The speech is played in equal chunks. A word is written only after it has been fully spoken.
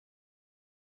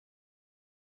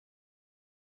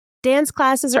Dance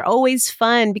classes are always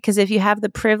fun because if you have the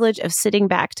privilege of sitting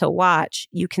back to watch,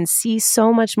 you can see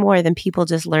so much more than people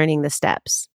just learning the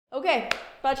steps. Okay,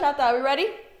 bachata, are we ready?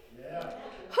 Yeah.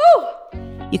 Whew!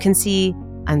 You can see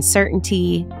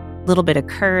uncertainty, a little bit of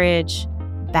courage,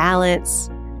 balance,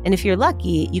 and if you're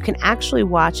lucky, you can actually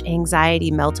watch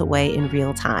anxiety melt away in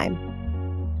real time.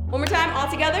 One more time, all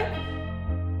together.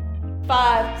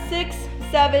 5, 6,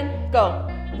 7, go.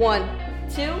 1,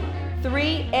 2,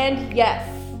 3, and yes.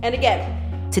 And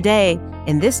again. Today,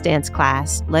 in this dance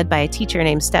class, led by a teacher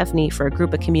named Stephanie for a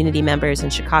group of community members in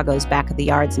Chicago's Back of the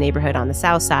Yards neighborhood on the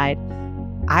South Side,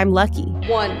 I'm lucky.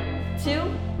 1, 2,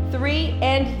 3,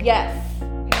 and yes.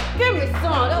 Give me a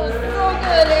song. That was so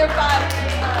good, everybody.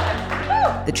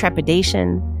 Woo! The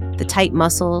trepidation, the tight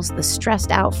muscles, the stressed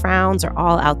out frowns are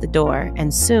all out the door,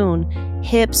 and soon,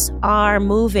 hips are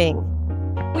moving.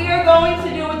 We are going to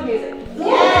do it with music.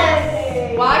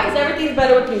 Yes! Why? Because everything's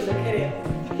better with music. It is.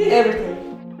 Everything.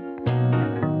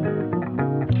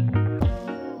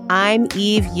 I'm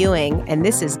Eve Ewing, and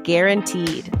this is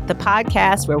Guaranteed, the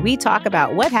podcast where we talk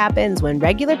about what happens when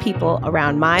regular people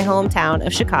around my hometown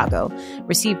of Chicago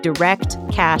receive direct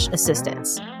cash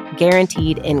assistance,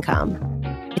 guaranteed income.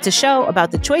 It's a show about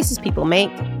the choices people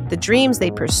make, the dreams they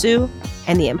pursue,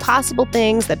 and the impossible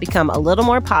things that become a little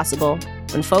more possible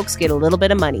when folks get a little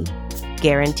bit of money,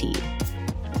 guaranteed.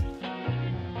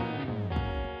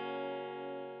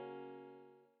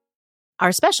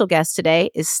 Our special guest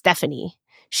today is Stephanie.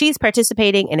 She's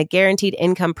participating in a guaranteed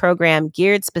income program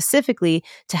geared specifically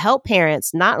to help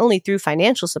parents not only through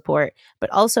financial support,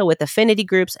 but also with affinity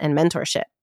groups and mentorship.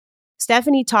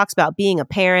 Stephanie talks about being a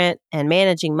parent and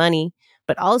managing money,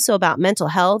 but also about mental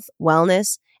health,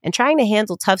 wellness, and trying to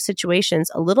handle tough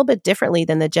situations a little bit differently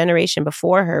than the generation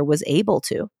before her was able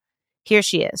to. Here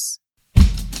she is.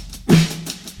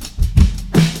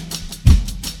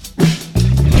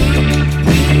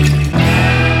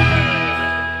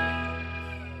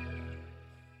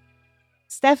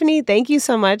 Stephanie, thank you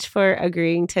so much for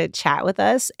agreeing to chat with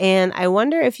us. And I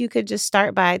wonder if you could just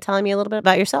start by telling me a little bit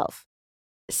about yourself.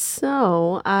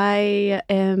 So I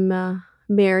am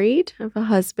married. I have a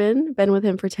husband, been with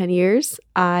him for 10 years.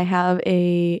 I have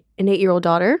an 8-year-old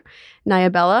daughter,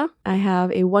 Nyabella. I have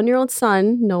a 1-year-old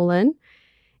son, Nolan.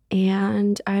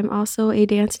 And I'm also a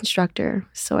dance instructor.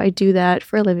 So I do that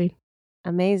for a living.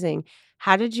 Amazing.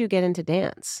 How did you get into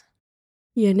dance?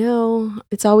 You know,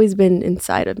 it's always been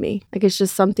inside of me. Like, it's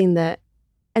just something that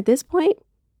at this point,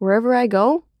 wherever I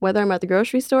go, whether I'm at the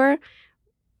grocery store,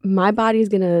 my body's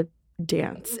going to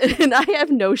dance. And I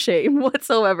have no shame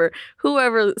whatsoever,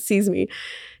 whoever sees me.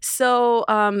 So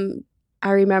I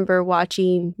remember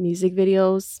watching music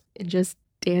videos and just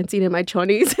dancing in my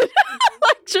chonies.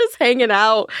 Like, just hanging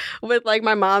out with like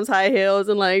my mom's high heels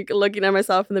and like looking at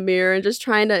myself in the mirror and just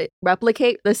trying to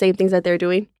replicate the same things that they're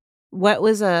doing. What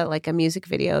was a music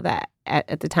video that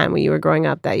at the time when you were growing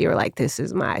up that you were like, this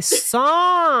is my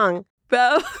song?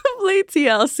 Probably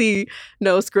TLC,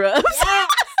 No Scrubs. Yes!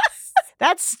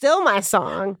 That's still my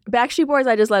song. Backstreet Boys,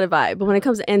 I just let it vibe. But when it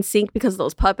comes to NSYNC, because of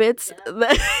those puppets,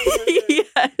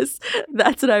 yes,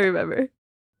 that's what I remember.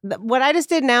 What I just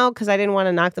did now, because I didn't want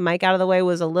to knock the mic out of the way,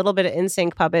 was a little bit of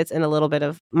NSYNC puppets and a little bit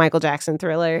of Michael Jackson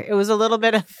Thriller. It was a little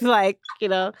bit of like,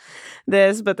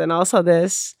 this, but then also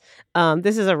this.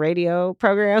 This is a radio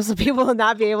program, so people will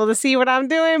not be able to see what I'm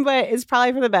doing, but it's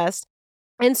probably for the best.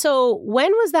 And so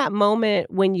when was that moment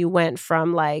when you went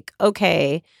from like,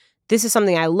 okay, this is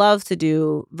something I love to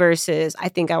do versus I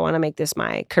think I want to make this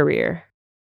my career?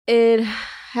 It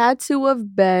had to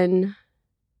have been,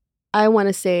 I want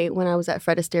to say, when I was at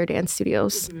Fred Astaire Dance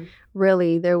Studios. Mm-hmm.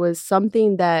 Really, there was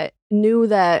something that knew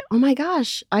that, oh my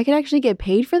gosh, I could actually get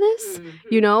paid for this,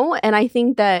 And I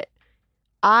think that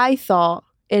I thought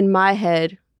in my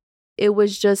head, it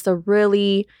was just it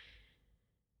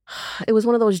was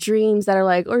one of those dreams that are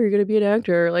like, oh, you're going to be an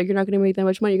actor. Like, you're not going to make that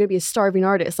much money. You're going to be a starving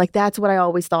artist. Like, that's what I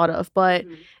always thought of. But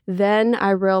then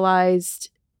I realized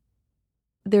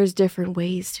there's different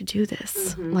ways to do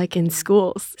this, like in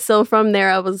schools. So from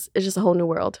there, it's just a whole new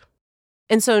world.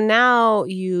 And so now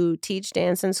you teach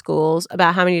dance in schools.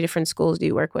 About how many different schools do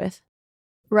you work with?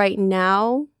 Right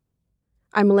now,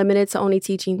 I'm limited to only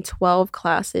teaching 12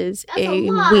 classes That's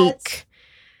a lot. week.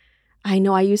 I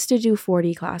know. I used to do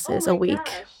 40 classes a week.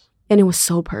 Gosh. And it was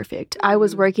so perfect. I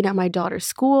was working at my daughter's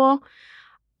school.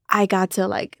 I got to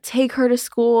like take her to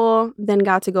school, then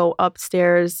got to go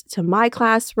upstairs to my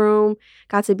classroom,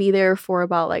 got to be there for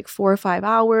about like 4 or 5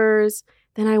 hours.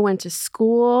 Then I went to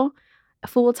school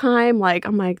full time. Like,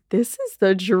 I'm like, this is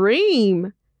the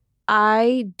dream.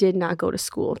 I did not go to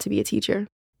school to be a teacher,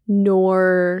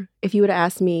 nor if you would have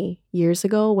asked me years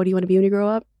ago, what do you want to be when you grow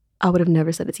up? I would have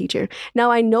never said a teacher.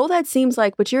 Now, I know that seems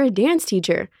like, but you're a dance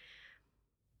teacher.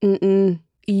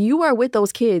 You are with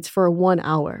those kids for 1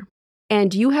 hour.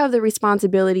 And you have the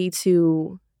responsibility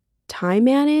to time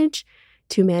manage,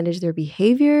 to manage their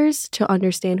behaviors, to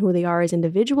understand who they are as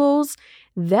individuals.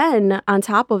 Then, on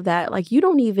top of that, like, you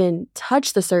don't even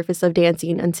touch the surface of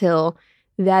dancing until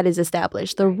that is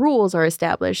established. The rules are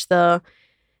established, the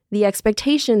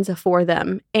expectations for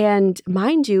them. And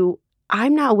mind you,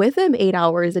 I'm not with them 8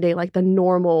 hours a day like the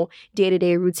normal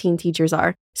day-to-day routine teachers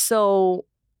are. So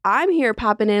I'm here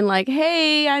popping in like,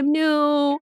 hey, I'm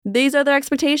new. These are their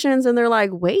expectations. And they're like,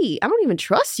 wait, I don't even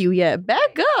trust you yet.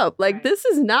 Back up. Like, this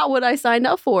is not what I signed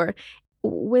up for.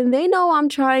 When they know I'm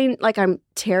trying, like I'm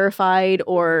terrified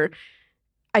or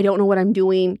I don't know what I'm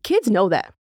doing, kids know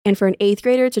that. And for an 8th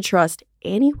grader to trust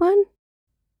anyone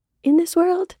in this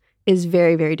world is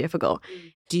very, very difficult.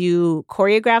 Do you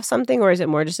choreograph something, or is it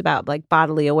more just about like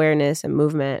bodily awareness and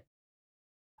movement?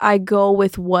 I go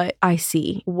with what I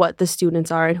see, what the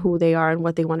students are and who they are and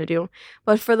what they want to do.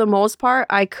 But for the most part,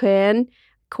 I can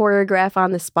choreograph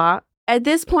on the spot. At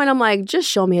this point, I'm like, just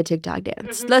show me a TikTok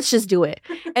dance. Let's just do it.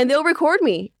 And they'll record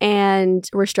me and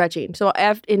we're stretching. So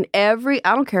in every,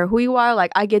 I don't care who you are,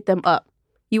 like I get them up.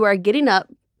 You are getting up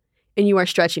and you are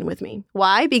stretching with me.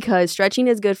 Why? Because stretching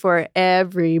is good for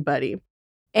everybody.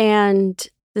 And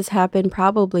this happened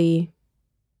probably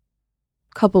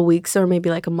a couple weeks or maybe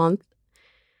like a month.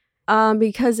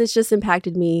 Because it's just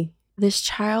impacted me. This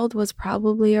child was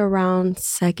probably around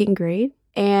 2nd grade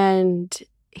and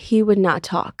he would not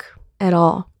talk at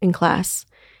all in class.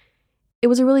 It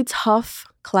was a really tough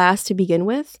class to begin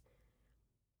with,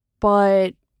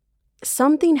 but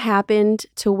something happened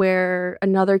to where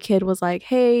another kid was like,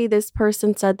 hey, this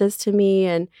person said this to me,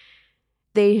 and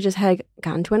they just had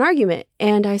gotten to an argument.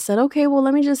 And I said, okay, well,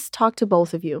 let me just talk to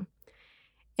both of you.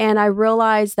 And I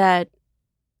realized that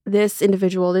this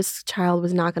individual, this child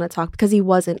was not going to talk because he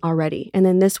wasn't already. And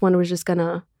then this one was just going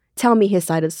to tell me his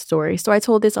side of the story. So I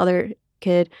told this other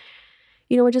kid,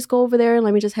 you know what, just go over there and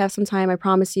let me just have some time. I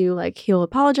promise you, like, he'll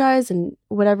apologize and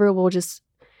whatever, we'll just...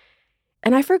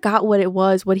 And I forgot what it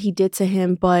was, what he did to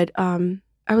him. But I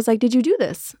was like, did you do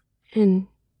this? And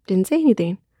didn't say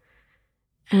anything.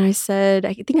 And I said,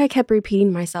 I think I kept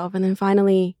repeating myself. And then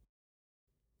finally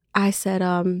I said,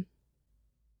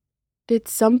 did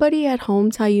somebody at home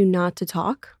tell you not to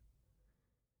talk?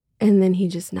 And then he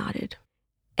just nodded.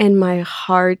 And my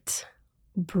heart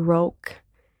broke.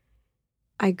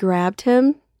 I grabbed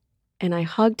him and I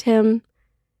hugged him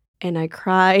and I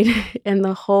cried and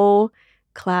the whole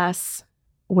class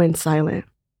went silent.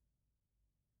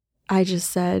 I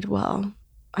just said, well,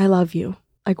 I love you.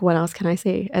 Like, what else can I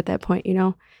say at that point, you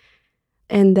know?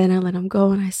 And then I let him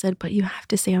go and I said, but you have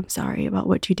to say I'm sorry about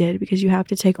what you did because you have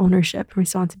to take ownership and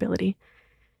responsibility.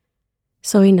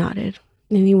 So he nodded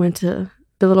and he went to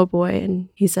the little boy and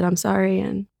he said, I'm sorry.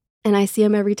 And I see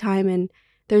him every time and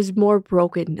there's more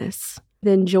brokenness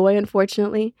than joy,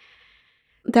 unfortunately.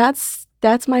 That's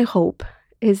my hope,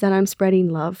 is that I'm spreading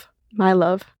love, my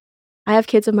love. I have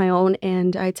kids of my own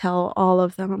and I tell all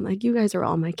of them, I'm like, you guys are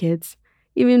all my kids.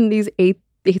 Even these eighth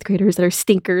graders that are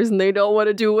stinkers and they don't want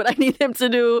to do what I need them to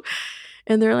do.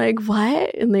 And they're like,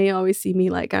 what? And they always see me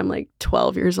like I'm like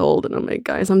 12 years old. And I'm like,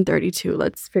 guys, I'm 32.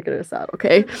 Let's figure this out,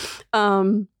 okay?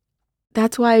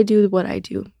 That's why I do what I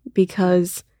do,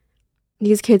 because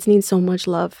these kids need so much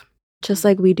love, just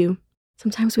like we do.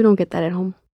 Sometimes we don't get that at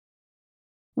home.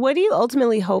 What do you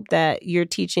ultimately hope that your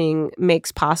teaching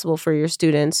makes possible for your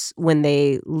students when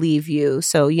they leave you?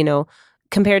 So, you know,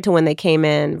 compared to when they came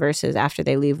in versus after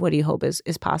they leave, what do you hope is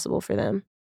possible for them?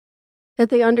 That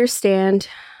they understand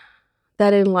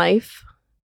that in life,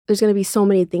 there's going to be so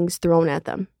many things thrown at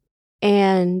them.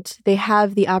 And they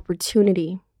have the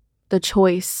opportunity, the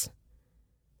choice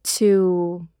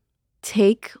to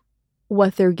take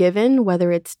what they're given,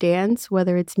 whether it's dance,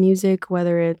 whether it's music,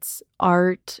 whether it's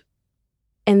art,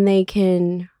 and they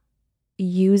can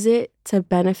use it to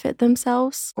benefit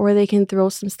themselves, or they can throw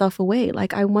some stuff away.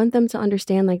 Like, I want them to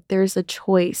understand, like, there's a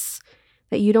choice,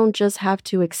 that you don't just have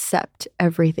to accept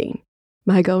everything.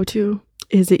 My go-to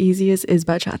is the easiest is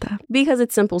bachata, because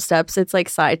it's simple steps. It's like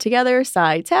side together,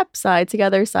 side tap, side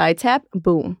together, side tap,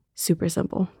 boom. Super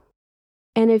simple.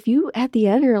 And if you at the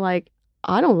end are like,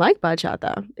 I don't like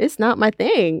bachata, it's not my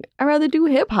thing, I'd rather do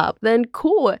hip hop, then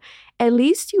cool. At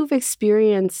least you've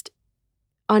experienced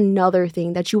another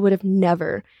thing that you would have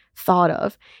never thought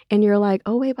of. And you're like,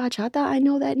 oh wait, bachata, I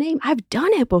know that name. I've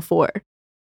done it before.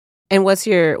 And what's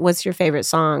your favorite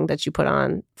song that you put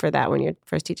on for that when you're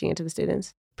first teaching it to the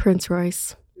students? Prince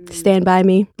Royce, Stand By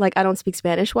Me. Like, I don't speak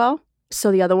Spanish well,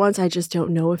 so the other ones I just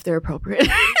don't know if they're appropriate.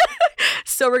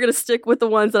 So we're going to stick with the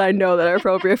ones that I know that are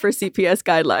appropriate for CPS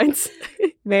guidelines.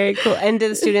 Very cool. And do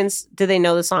the students, do they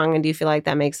know the song, and do you feel like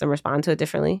that makes them respond to it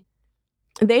differently?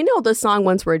 They know the song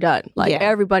once we're done. Like, Yeah.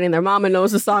 everybody and their mama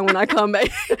knows the song when I come back.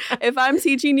 If I'm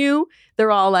teaching you, they're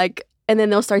all like, and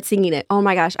then they'll start singing it. Oh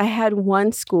my gosh. I had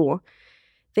one school.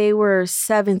 They were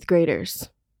 7th graders.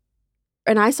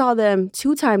 And I saw them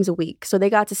 2 times a week. So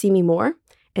they got to see me more.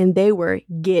 And they were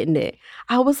getting it.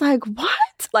 I was like,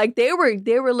 what? Like, they were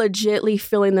legitly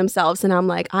feeling themselves. And I'm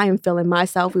like, I am feeling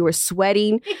myself. We were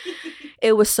sweating.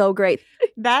 It was so great.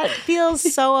 That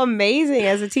feels so amazing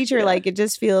as a teacher. Like, it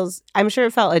just feels, I'm sure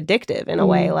it felt addictive in a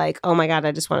way. Like, oh my God,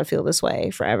 I just want to feel this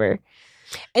way forever.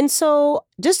 And so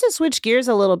just to switch gears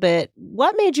a little bit,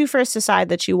 what made you first decide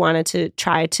that you wanted to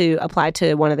try to apply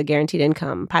to one of the guaranteed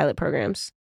income pilot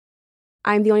programs?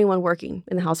 I'm the only one working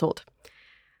in the household.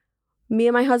 Me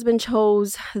and my husband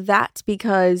chose that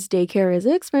because daycare is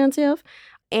expensive.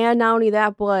 And not only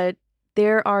that, but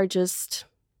there are just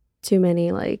too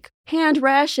many like hand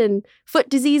rash and foot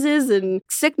diseases and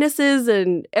sicknesses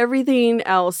and everything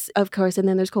else, of course. And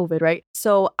then there's COVID, right?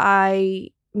 So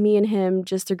me and him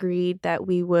just agreed that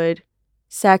we would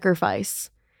sacrifice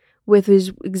with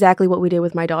exactly what we did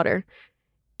with my daughter.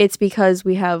 It's because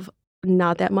we have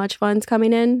not that much funds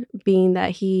coming in, being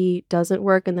that he doesn't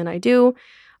work and then I do,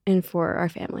 and for our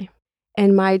family.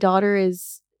 And my daughter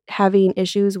is having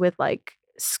issues with like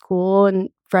school and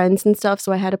friends and stuff,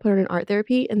 so I had to put her in art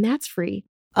therapy, and that's free.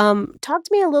 Talk to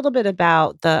me a little bit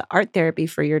about the art therapy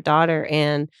for your daughter,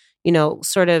 and, you know,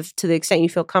 sort of to the extent you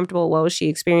feel comfortable, what was she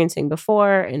experiencing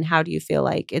before, and how do you feel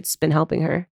like it's been helping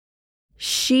her?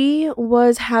 She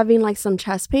was having like some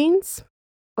chest pains,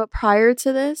 but prior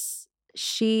to this,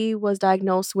 she was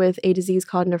diagnosed with a disease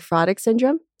called nephrotic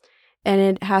syndrome, and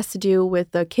it has to do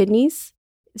with the kidneys.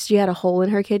 She had a hole in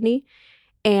her kidney,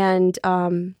 and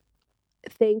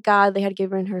thank God they had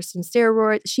given her some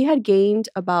steroids. She had gained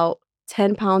about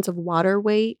 10 pounds of water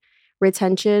weight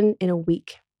retention in a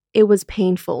week. It was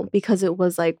painful because it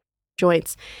was like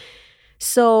joints.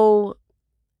 So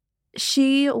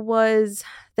she was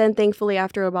then thankfully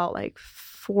after about like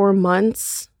 4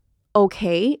 months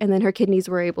okay. And then her kidneys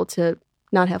were able to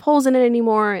not have holes in it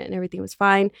anymore and everything was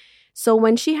fine. So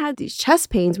when she had these chest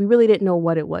pains, we really didn't know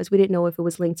what it was. We didn't know if it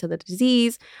was linked to the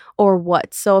disease or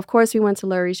what. So, of course, we went to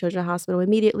Lurie Children's Hospital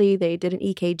immediately. They did an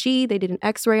EKG. They did an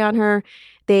x-ray on her.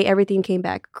 Everything came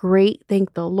back great.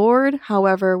 Thank the Lord.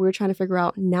 However, we were trying to figure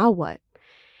out now what.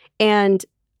 And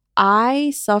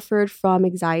I suffered from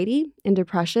anxiety and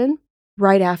depression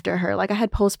right after her. Like, I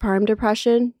had postpartum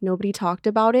depression. Nobody talked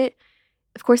about it.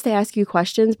 Of course, they ask you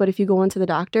questions, but if you go into the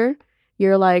doctor,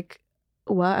 you're like,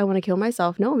 what? I want to kill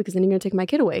myself? No, because then you're going to take my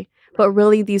kid away. But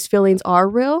really, these feelings are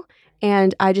real.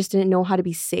 And I just didn't know how to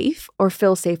be safe or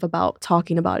feel safe about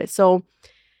talking about it. So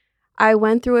I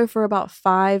went through it for about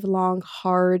 5 long,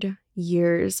 hard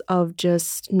years of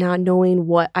just not knowing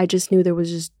what. I just knew there was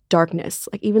just darkness.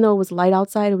 Like, even though it was light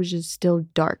outside, it was just still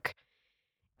dark.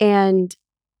 And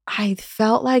I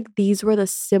felt like these were the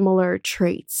similar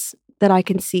traits that I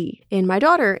can see in my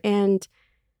daughter. And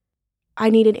I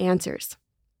needed answers.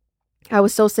 I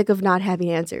was so sick of not having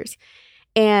answers.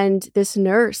 And this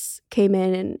nurse came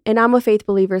in and I'm a faith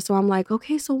believer. So I'm like,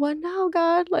 okay, so what now,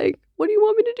 God? Like, what do you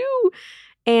want me to do?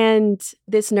 And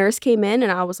this nurse came in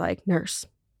and I was like, nurse,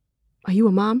 are you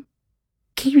a mom?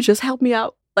 Can you just help me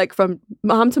out? Like from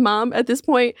mom to mom at this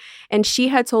point. And she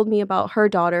had told me about her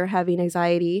daughter having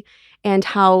anxiety and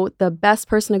how the best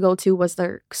person to go to was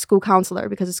their school counselor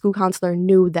because the school counselor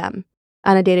knew them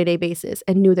on a day-to-day basis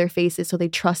and knew their faces, so they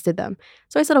trusted them.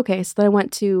 So I said, okay. So then I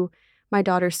went to my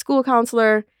daughter's school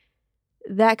counselor.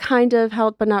 That kind of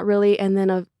helped, but not really. And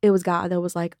then it was God that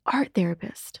was like, art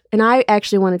therapist. And I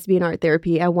actually wanted to be in art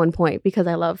therapy at one point because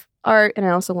I love art and I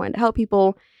also wanted to help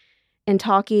people. And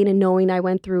talking and knowing I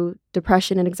went through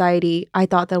depression and anxiety, I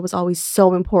thought that was always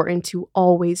so important to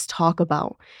always talk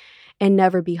about and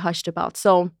never be hushed about.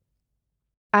 So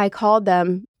I called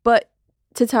them. But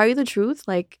to tell you the truth,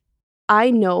 like, I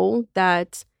know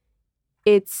that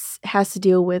it has to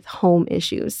deal with home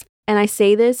issues. And I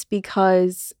say this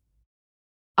because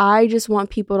I just want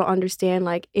people to understand,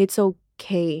 like, it's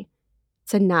okay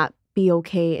to not be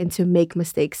okay and to make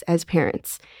mistakes as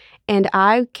parents. And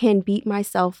I can beat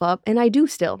myself up, and I do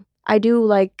still. I do,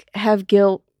 like, have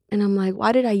guilt, and I'm like,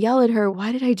 why did I yell at her?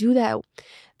 Why did I do that?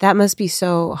 That must be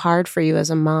so hard for you as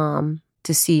a mom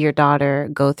to see your daughter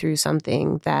go through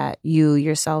something that you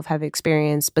yourself have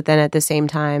experienced. But then at the same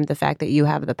time, the fact that you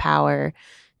have the power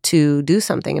to do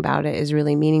something about it is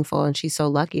really meaningful. And she's so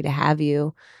lucky to have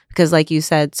you because, like you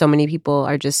said, so many people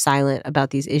are just silent about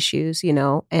these issues, you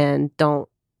know, and don't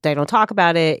they don't talk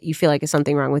about it. You feel like it's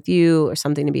something wrong with you or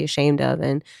something to be ashamed of.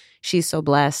 And she's so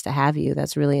blessed to have you.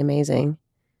 That's really amazing.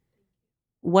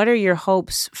 What are your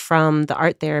hopes from the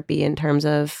art therapy in terms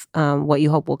of what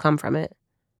you hope will come from it?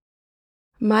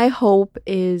 My hope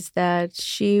is that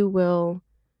she will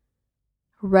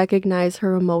recognize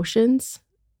her emotions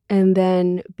and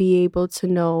then be able to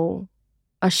know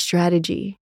a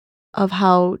strategy of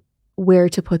where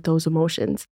to put those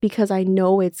emotions, because I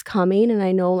know it's coming and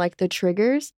I know like the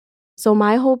triggers. So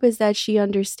my hope is that she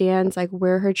understands like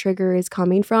where her trigger is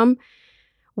coming from,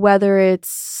 whether it's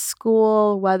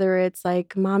school, whether it's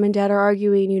like mom and dad are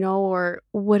arguing, or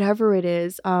whatever it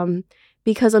is.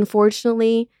 Because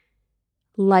unfortunately,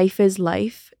 life is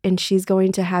life, and she's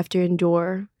going to have to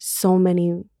endure so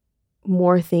many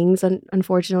more things,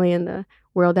 unfortunately, in the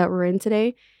world that we're in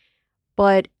today.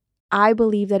 But I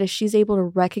believe that if she's able to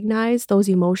recognize those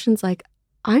emotions, like,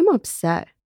 I'm upset,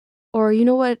 or you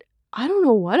know what, I don't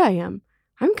know what I am,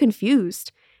 I'm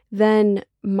confused, then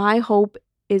my hope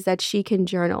is that she can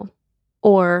journal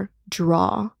or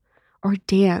draw or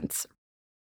dance.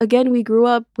 Again, we grew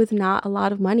up with not a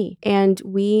lot of money, and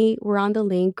we were on the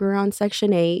link, we were on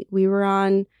Section 8, we were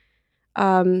on,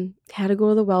 had to go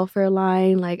to the welfare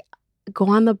line, like go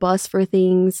on the bus for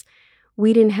things.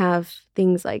 We didn't have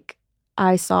things like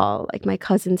I saw like my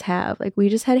cousins have. Like we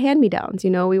just had hand-me-downs,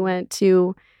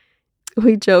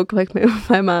 we joke like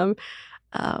my mom,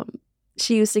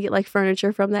 she used to get like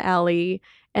furniture from the alley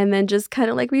and then just kind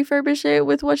of like refurbish it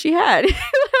with what she had,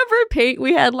 whatever paint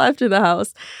we had left in the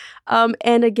house.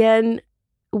 And again,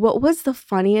 what was the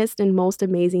funniest and most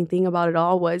amazing thing about it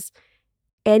all was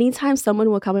anytime someone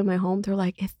would come in my home, they're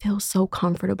like, it feels so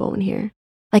comfortable in here.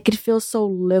 Like it feels so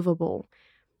livable.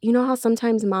 You know how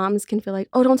sometimes moms can feel like,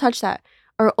 oh, don't touch that.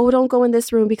 Or, oh, don't go in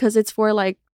this room because it's for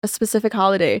like a specific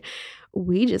holiday.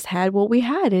 We just had what we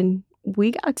had, and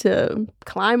we got to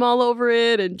climb all over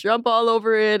it and jump all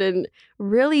over it and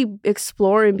really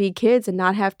explore and be kids and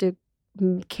not have to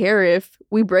care if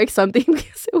we break something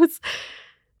because it was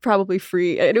probably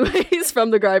free anyways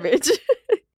from the garbage.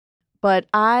 But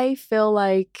I feel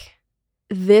like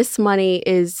this money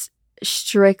is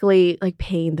strictly like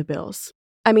paying the bills.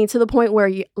 I mean, to the point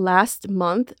where last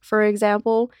month, for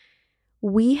example,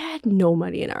 we had no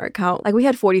money in our account. Like we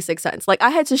had 46 cents. Like I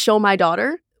had to show my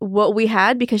daughter what we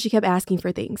had because she kept asking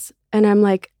for things. And I'm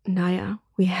like, Naya,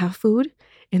 we have food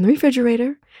in the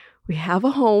refrigerator. We have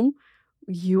a home.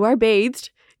 You are bathed.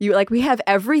 We have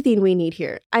everything we need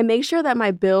here. I make sure that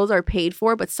my bills are paid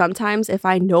for, but sometimes if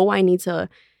I know I need to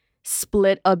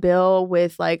split a bill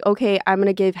with like, okay, I'm going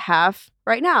to give half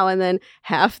right now and then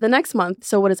half the next month.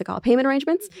 So what is it called? Payment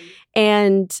arrangements. Mm-hmm.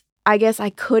 And I guess I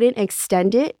couldn't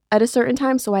extend it at a certain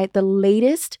time. So the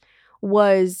latest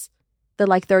was the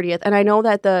 30th. And I know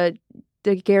that the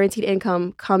guaranteed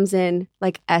income comes in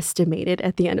like estimated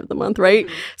at the end of the month, right?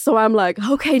 Mm-hmm. So I'm like,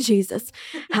 okay, Jesus,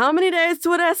 how many days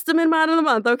to an estimate amount of the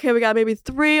month? Okay, we got maybe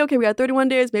 3. Okay, we got 31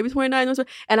 days, maybe 29.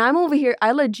 And I'm over here.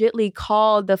 I legitly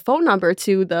called the phone number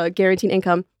to the guaranteed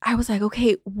income. I was like,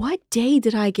 okay, what day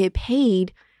did I get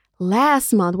paid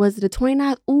last month? Was it the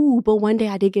 29th? Ooh, but one day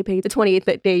I did get paid the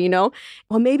 28th day,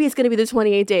 Well, maybe it's going to be the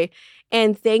 28th day.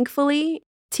 And thankfully,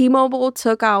 T-Mobile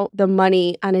took out the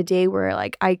money on a day where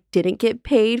like I didn't get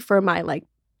paid for my like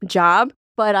job,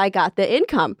 but I got the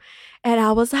income. And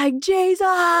I was like,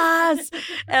 Jesus.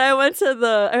 And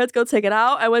I had to go take it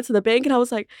out. I went to the bank and I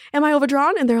was like, am I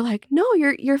overdrawn? And they're like, no,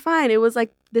 you're fine. It was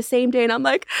like the same day. And I'm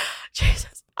like,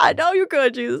 Jesus, I know you're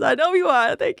good, Jesus. I know you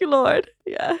are. Thank you, Lord.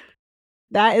 Yeah.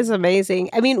 That is amazing.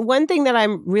 I mean, one thing that I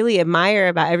really admire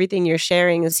about everything you're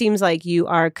sharing, it seems like you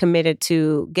are committed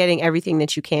to getting everything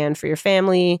that you can for your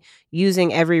family,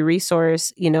 using every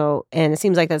resource, and it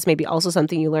seems like that's maybe also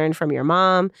something you learned from your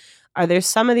mom. Are there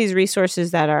some of these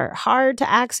resources that are hard to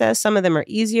access? Some of them are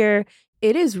easier.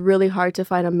 It is really hard to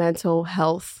find a mental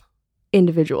health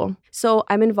individual. So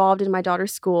I'm involved in my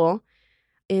daughter's school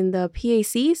in the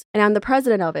PACs, and I'm the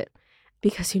president of it.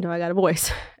 Because, I got a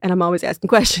voice and I'm always asking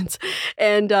questions.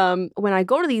 And when I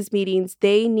go to these meetings,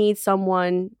 they need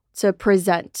someone to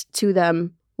present to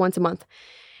them once a month.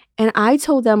 And I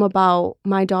told them about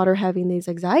my daughter having these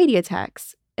anxiety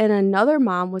attacks. And another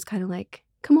mom was kind of like,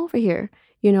 come over here,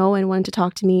 and wanted to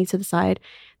talk to me to the side.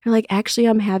 They're like, actually,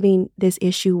 I'm having this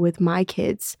issue with my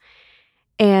kids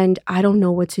and I don't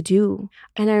know what to do.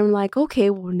 And I'm like,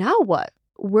 okay, well, now what?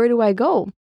 Where do I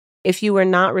go? If you were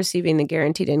not receiving the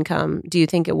guaranteed income, do you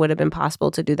think it would have been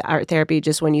possible to do the art therapy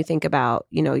just when you think about,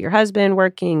 your husband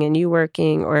working and you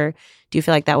working, or do you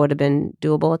feel like that would have been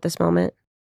doable at this moment?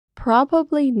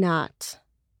 Probably not,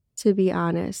 to be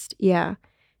honest. Yeah.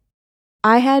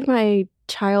 I had my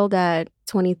child at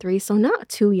 23, so not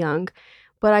too young,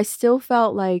 But I still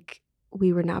felt like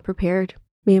we were not prepared.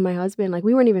 Me and my husband, like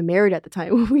we weren't even married at the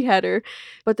time when we had her.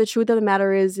 But the truth of the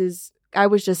matter is I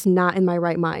was just not in my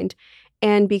right mind.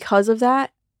 And because of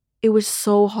that, it was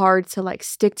so hard to like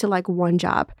stick to like one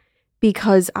job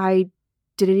because I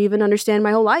didn't even understand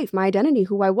my whole life, my identity,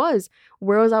 who I was I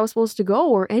was supposed to go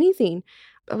or anything.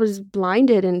 I was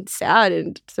blinded and sad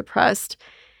and depressed.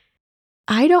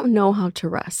 I don't know how to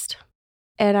rest.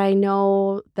 And I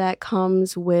know that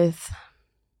comes with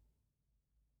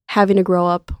having to grow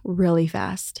up really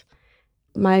fast.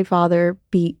 My father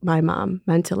beat my mom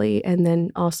mentally and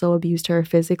then also abused her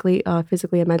physically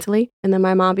and mentally. And then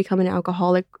my mom becoming an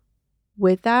alcoholic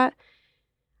with that.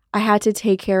 I had to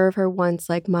take care of her once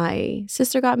like my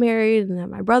sister got married and then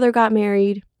my brother got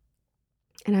married.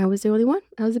 And I was the only one.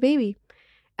 I was a baby.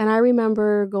 And I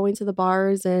remember going to the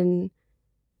bars and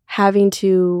having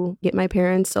to get my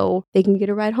parents so they can get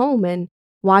a ride home and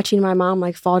watching my mom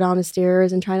like fall down the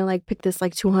stairs and trying to like pick this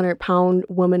like 200-pound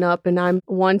woman up and I'm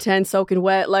 110 soaking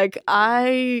wet. Like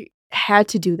I had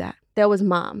to do that. That was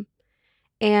mom.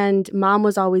 And mom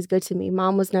was always good to me.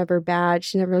 Mom was never bad.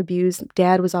 She never abused.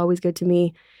 Dad was always good to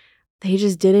me. They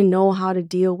just didn't know how to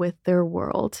deal with their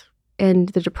world and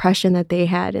the depression that they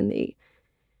had and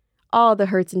all the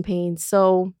hurts and pains.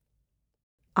 So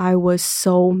I was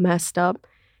so messed up.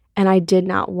 And I did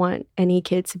not want any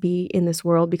kid to be in this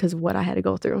world because of what I had to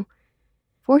go through.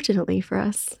 Fortunately for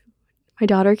us, my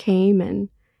daughter came and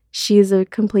she's a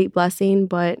complete blessing,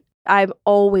 but I've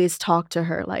always talked to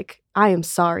her like, I am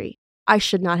sorry. I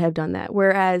should not have done that.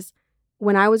 Whereas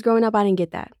when I was growing up, I didn't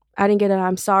get that. I didn't get it.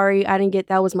 I'm sorry. I didn't get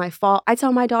that was my fault. I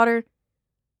tell my daughter,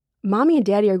 mommy and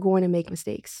daddy are going to make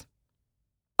mistakes.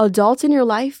 Adults in your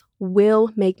life will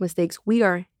make mistakes. We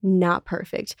are not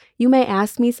perfect. You may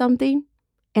ask me something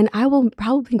and I will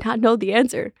probably not know the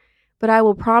answer, but I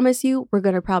will promise you we're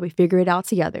going to probably figure it out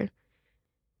together.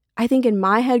 I think in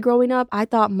my head growing up, I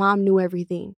thought mom knew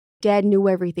everything. Dad knew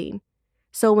everything.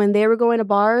 So when they were going to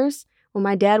bars, when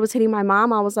my dad was hitting my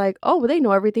mom, I was like, oh, well, they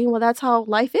know everything. Well, that's how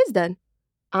life is then.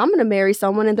 I'm going to marry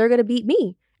someone and they're going to beat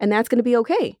me and that's going to be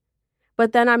okay.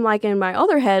 But then I'm like in my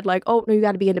other head, like, oh, no, you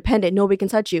got to be independent. Nobody can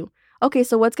touch you. Okay,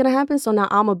 so what's going to happen? So now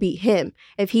I'm going to beat him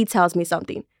if he tells me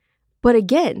something. But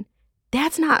again,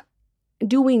 that's not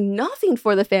doing nothing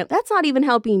for the family. That's not even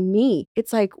helping me.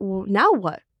 It's like, well, now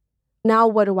what? Now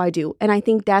what do I do? And I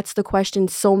think that's the question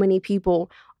so many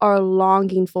people are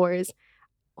longing for is,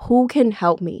 who can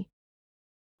help me?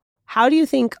 How do you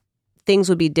think things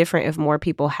would be different if more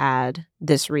people had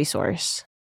this resource?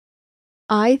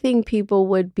 I think people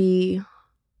would be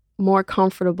more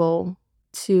comfortable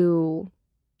to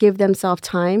give themselves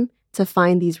time to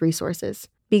find these resources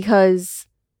because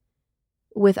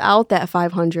without that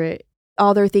 500,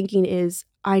 all they're thinking is,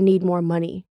 I need more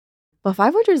money. But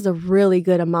 500 is a really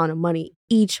good amount of money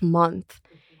each month.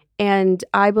 And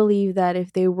I believe that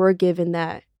if they were given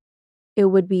that, it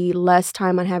would be less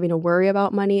time on having to worry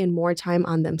about money and more time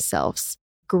on themselves,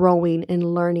 growing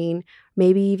and learning,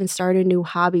 maybe even start a new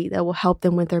hobby that will help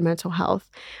them with their mental health.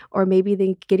 Or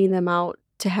maybe getting them out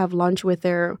to have lunch with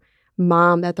their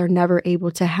mom that they're never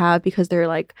able to have because they're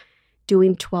like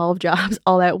doing 12 jobs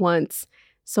all at once.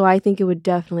 So I think it would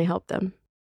definitely help them.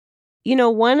 You know,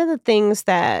 one of the things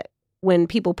that when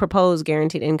people propose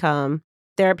guaranteed income,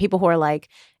 there are people who are like,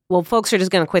 well, folks are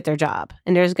just going to quit their job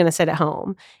and they're just going to sit at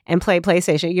home and play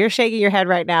PlayStation. You're shaking your head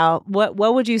right now. What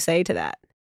would you say to that?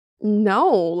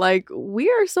 No, like we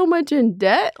are so much in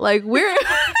debt. Like we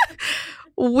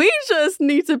just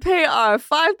need to pay our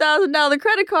 $5,000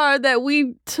 credit card that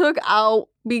we took out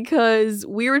because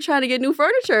we were trying to get new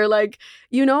furniture, like,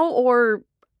 you know, or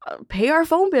pay our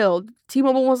phone bill.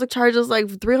 T-Mobile wants to charge us like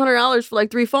 $300 for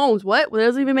like 3 phones. What? Well, that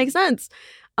doesn't even make sense.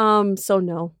 So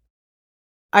no.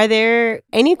 Are there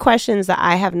any questions that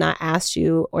I have not asked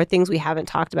you or things we haven't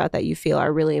talked about that you feel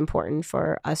are really important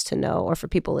for us to know or for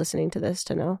people listening to this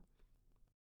to know?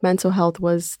 Mental health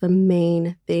was the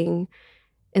main thing,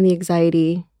 and the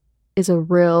anxiety is a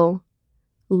real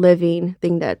living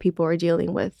thing that people are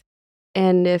dealing with.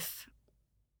 And if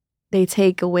they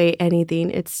take away anything,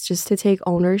 it's just to take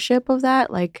ownership of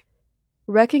that. Like,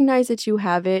 recognize that you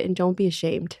have it and don't be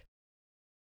ashamed.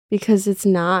 Because it's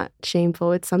not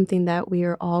shameful. It's something that we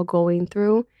are all going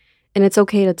through. And it's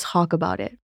okay to talk about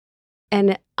it.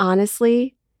 And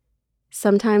honestly,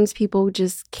 sometimes people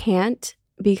just can't,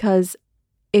 because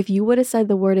if you would have said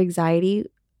the word anxiety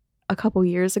a couple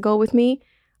years ago with me,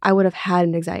 I would have had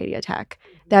an anxiety attack.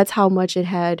 That's how much it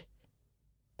had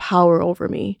power over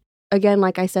me. Again,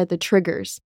 like I said, the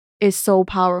triggers is so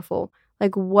powerful.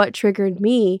 Like what triggered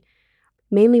me,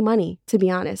 mainly money, to be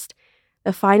honest.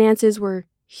 The finances were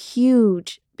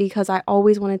huge because I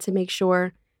always wanted to make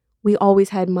sure we always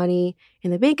had money in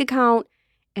the bank account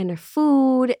and the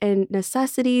food and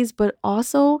necessities, but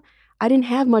also I didn't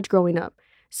have much growing up.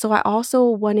 So I also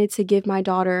wanted to give my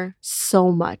daughter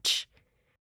so much.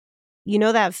 You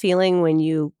know that feeling when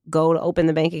you go to open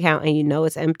the bank account and you know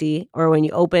it's empty, or when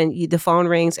you open, the phone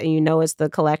rings and you know it's the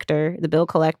collector, the bill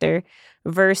collector,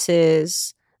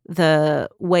 versus the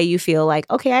way you feel like,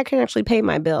 okay, I can actually pay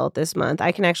my bill this month.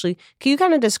 Can you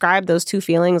kind of describe those two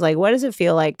feelings? Like, what does it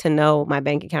feel like to know my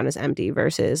bank account is empty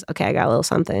versus, okay, I got a little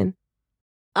something?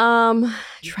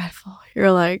 Dreadful.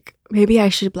 You're like, maybe I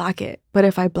should block it. But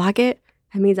if I block it,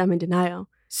 that means I'm in denial.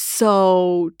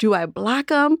 So do I block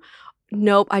them?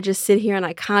 Nope. I just sit here and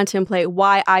I contemplate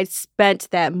why I spent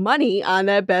that money on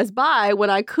that Best Buy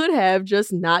when I could have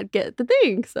just not get the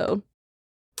thing. So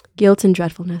guilt and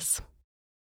dreadfulness.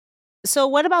 So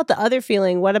what about the other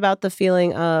feeling? What about the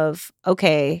feeling of,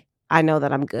 okay, I know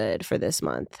that I'm good for this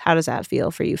month? How does that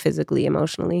feel for you physically,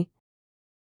 emotionally?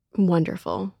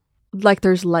 Wonderful. Like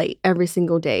there's light every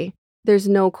single day. There's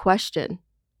no question.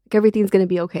 Like everything's going to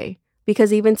be okay.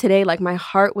 Because even today, like my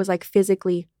heart was like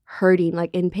physically hurting,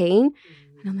 like in pain.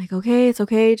 And I'm like, okay, it's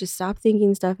okay. Just stop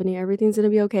thinking, Stephanie. Everything's going to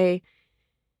be okay.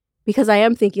 Because I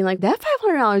am thinking like that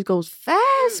 $500 goes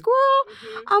fast, girl.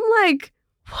 I'm like,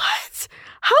 what?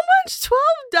 How much? $12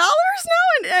 now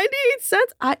and 98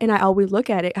 cents? And I always look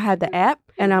at it. I had the app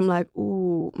and I'm like,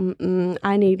 ooh,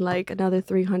 I need like another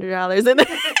 $300 in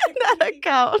that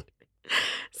account.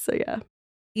 So yeah.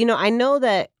 You know, I know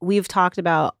that we've talked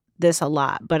about this a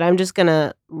lot, but I'm just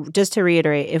to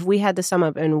reiterate, if we had to sum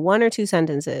up in one or two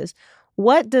sentences,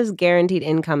 what does guaranteed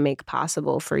income make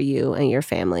possible for you and your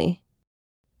family?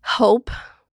 Hope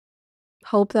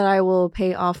that I will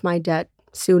pay off my debt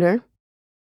sooner.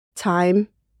 Time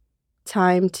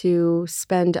to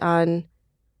spend on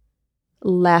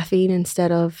laughing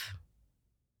instead of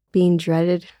being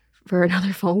dreaded for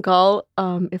another phone call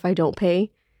if I don't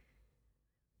pay.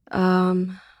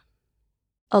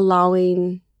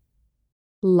 Allowing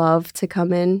love to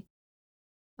come in,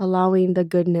 allowing the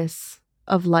goodness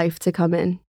of life to come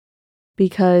in.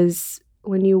 Because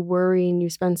when you worry and you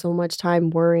spend so much time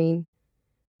worrying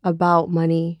about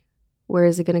money, where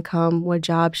is it going to come? What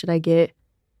job should I get?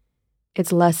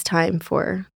 It's less time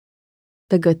for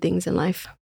the good things in life.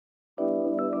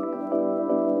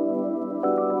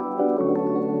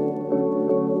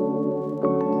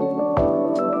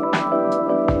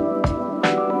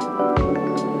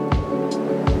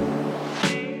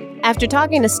 After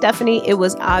talking to Stephanie, it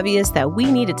was obvious that we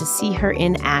needed to see her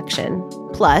in action.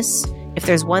 Plus, if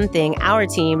there's one thing our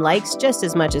team likes just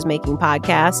as much as making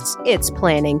podcasts, it's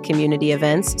planning community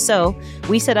events. So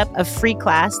we set up a free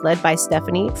class led by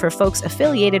Stephanie for folks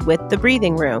affiliated with The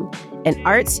Breathing Room, an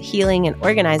arts, healing, and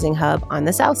organizing hub on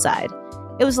the South Side.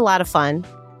 It was a lot of fun,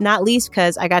 not least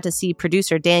because I got to see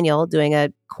producer Daniel doing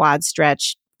a quad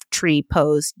stretch, tree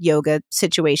pose yoga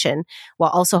situation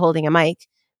while also holding a mic.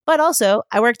 But also,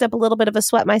 I worked up a little bit of a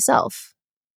sweat myself.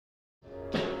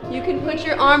 You can put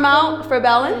your arm out for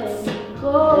balance.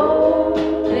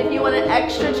 And if you want an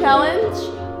extra challenge,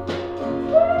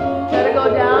 try to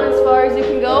go down as far as you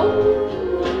can go.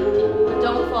 But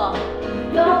don't fall.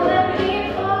 Don't let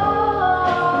me fall.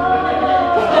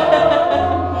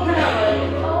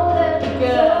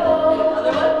 Good.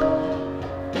 Other one.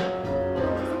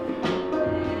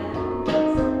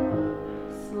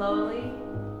 Slowly.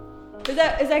 Is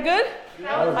that good?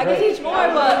 I can teach more,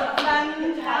 but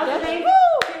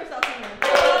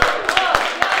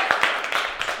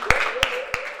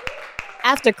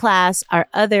After class, our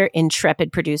other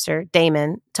intrepid producer,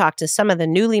 Damon, talked to some of the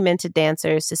newly minted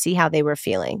dancers to see how they were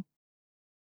feeling.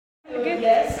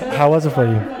 How was it for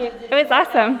you? It was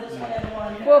awesome.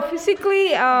 Well, physically,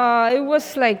 it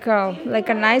was like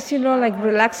a nice, like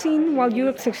relaxing while you're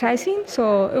exercising.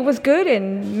 So it was good,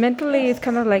 and mentally, it's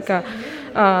kind of like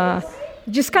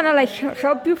just kind of like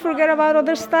help you forget about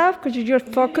other stuff because you're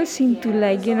focused into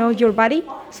your body.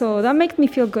 So that makes me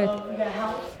feel good.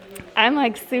 I'm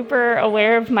like super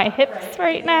aware of my hips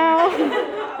right now,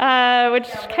 which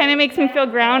kind of makes me feel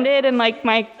grounded and like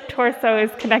my torso is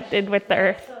connected with the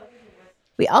earth.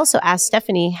 We also asked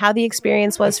Stephanie how the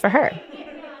experience was for her.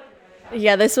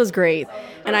 Yeah, this was great.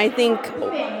 And I think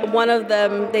one of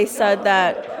them, they said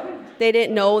that they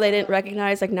didn't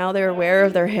recognize, like now they're aware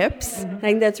of their hips. I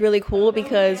think that's really cool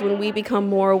because when we become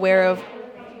more aware of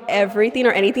everything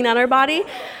or anything on our body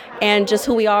and just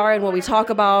who we are and what we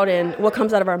talk about and what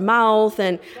comes out of our mouth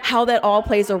and how that all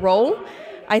plays a role,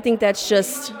 I think that's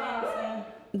just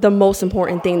the most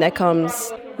important thing that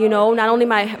comes, not only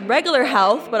my regular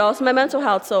health, but also my mental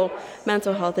health. So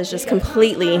mental health is just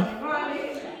completely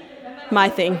my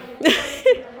thing.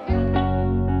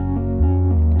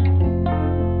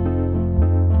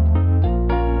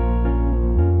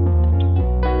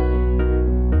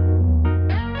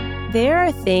 There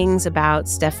are things about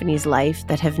Stephanie's life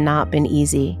that have not been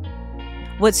easy.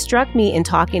 What struck me in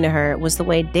talking to her was the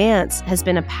way dance has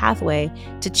been a pathway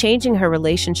to changing her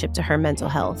relationship to her mental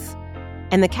health.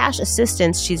 And the cash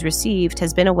assistance she's received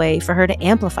has been a way for her to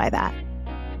amplify that.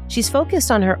 She's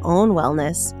focused on her own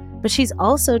wellness, but she's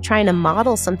also trying to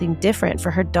model something different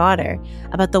for her daughter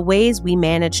about the ways we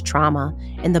manage trauma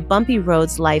and the bumpy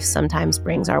roads life sometimes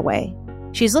brings our way.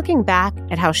 She's looking back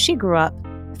at how she grew up,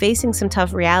 facing some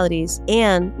tough realities,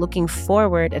 and looking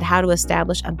forward at how to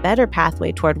establish a better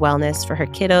pathway toward wellness for her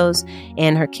kiddos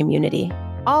and her community,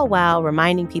 all while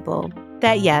reminding people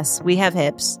that yes, we have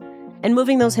hips, and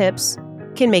moving those hips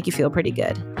can make you feel pretty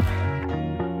good.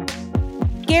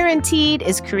 Guaranteed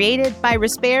is created by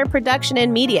Respair Production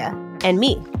and Media, and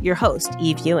me, your host,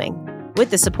 Eve Ewing, with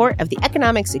the support of the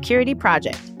Economic Security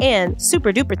Project, and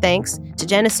super duper thanks to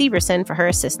Jenna Severson for her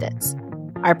assistance.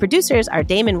 Our producers are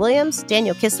Damon Williams,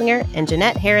 Daniel Kisslinger, and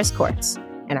Jeanette Harris-Courts.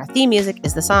 And our theme music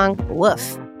is the song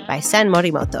Woof by Sen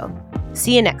Morimoto.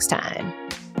 See you next time.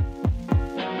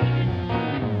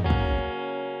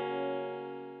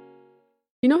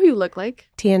 You know who you look like?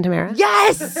 Tia and Tamara.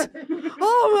 Yes!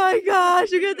 Oh my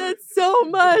gosh, you get that so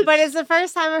much. But it's the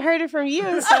first time I've heard it from you,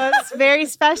 so it's very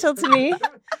special to me.